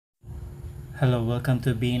Hello, welcome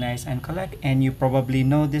to Be Nice and Collect, and you probably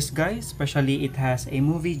know this guy, especially it has a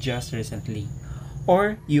movie just recently.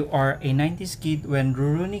 Or you are a 90s kid when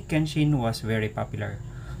Rurouni Kenshin was very popular.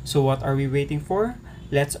 So what are we waiting for?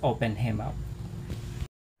 Let's open him up.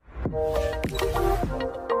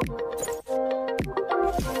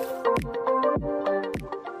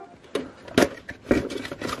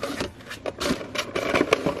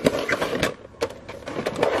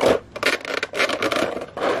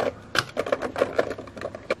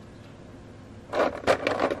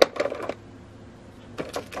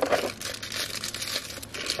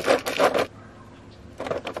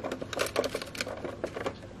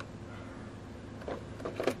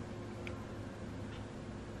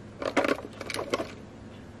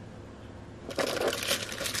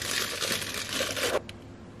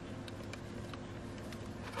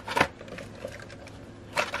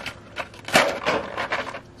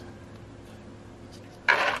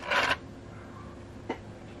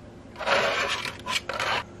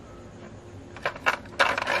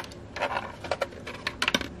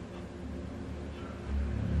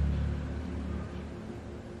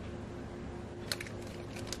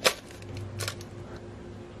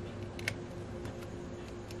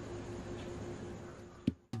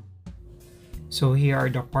 So here are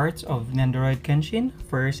the parts of Nendoroid Kenshin.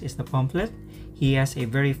 First is the pamphlet. He has a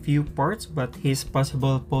very few parts, but his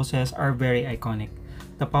possible poses are very iconic.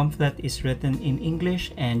 The pamphlet is written in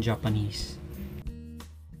English and Japanese.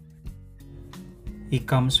 He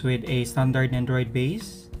comes with a standard Nendoroid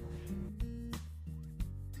base,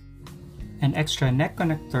 an extra neck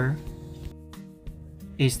connector,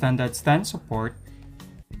 a standard stand support.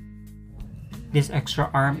 This extra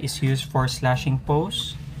arm is used for slashing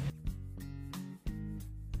pose.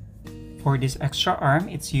 For this extra arm,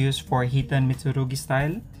 it's used for hidden Mitsurugi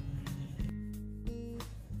style.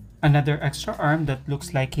 Another extra arm that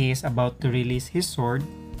looks like he is about to release his sword.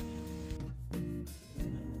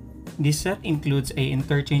 This set includes a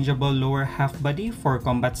interchangeable lower half body for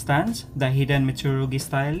combat stance, the hidden Mitsurugi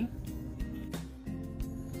style.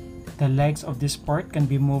 The legs of this part can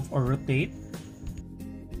be moved or rotate.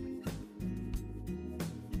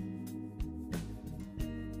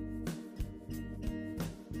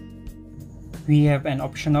 We have an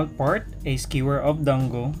optional part, a skewer of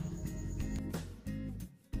dango.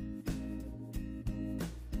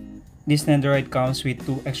 This Nendoroid comes with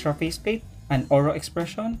 2 extra faceplate, an Oro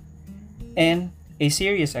expression, and a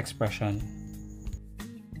serious expression.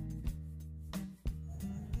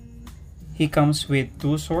 He comes with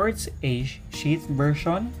 2 swords, a sheath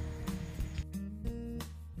version,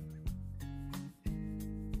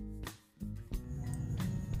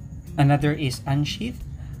 another is unsheathed.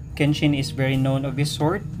 Kenshin is very known of his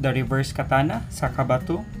sword, the reverse katana,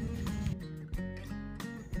 Sakabatu.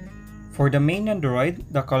 For the main Nendoroid,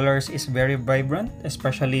 the colors is very vibrant,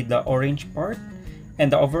 especially the orange part,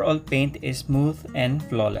 and the overall paint is smooth and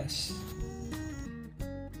flawless.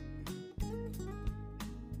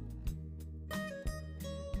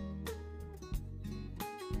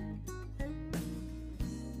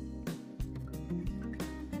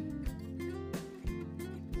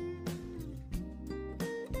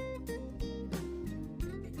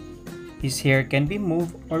 His hair can be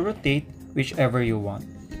moved or rotate, whichever you want.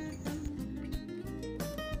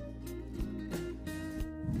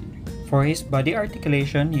 For his body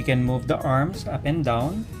articulation, you can move the arms up and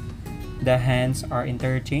down. The hands are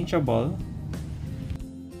interchangeable.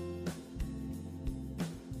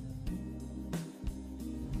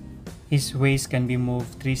 His waist can be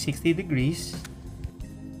moved 360 degrees.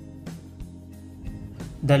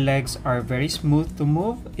 The legs are very smooth to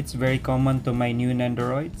move. It's very common to my new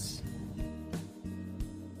Nendoroids.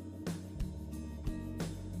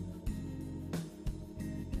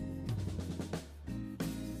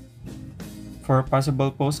 For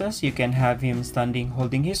possible poses, you can have him standing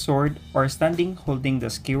holding his sword or standing holding the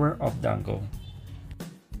skewer of dango.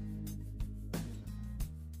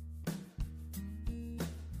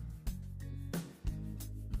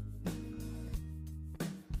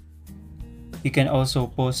 You can also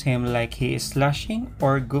pose him like he is slashing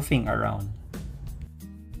or goofing around.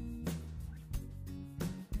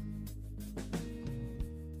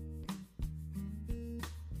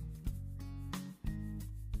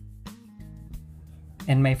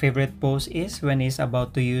 And my favorite pose is when he's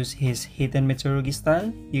about to use his hidden Mitsurugi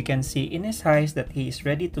style. You can see in his eyes that he is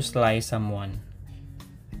ready to slice someone.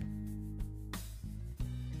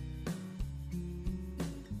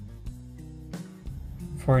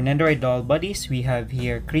 For Nendoroid doll bodies, we have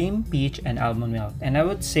here cream, peach, and almond milk. And I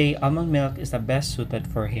would say almond milk is the best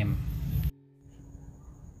suited for him.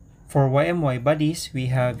 For YMY bodies, we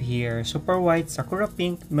have here Super White, Sakura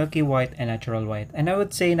Pink, Milky White, and Natural White. And I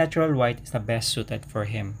would say Natural White is the best suited for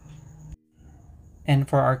him. And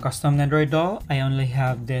for our custom Nendoroid doll, I only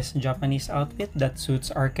have this Japanese outfit that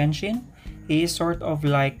suits our Kenshin. He is sort of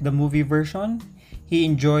like the movie version. He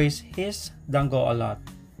enjoys his dango a lot.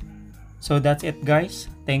 So that's it guys.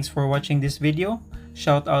 Thanks for watching this video.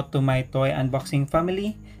 Shout out to my toy unboxing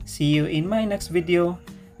family. See you in my next video.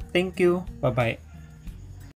 Thank you. Bye bye.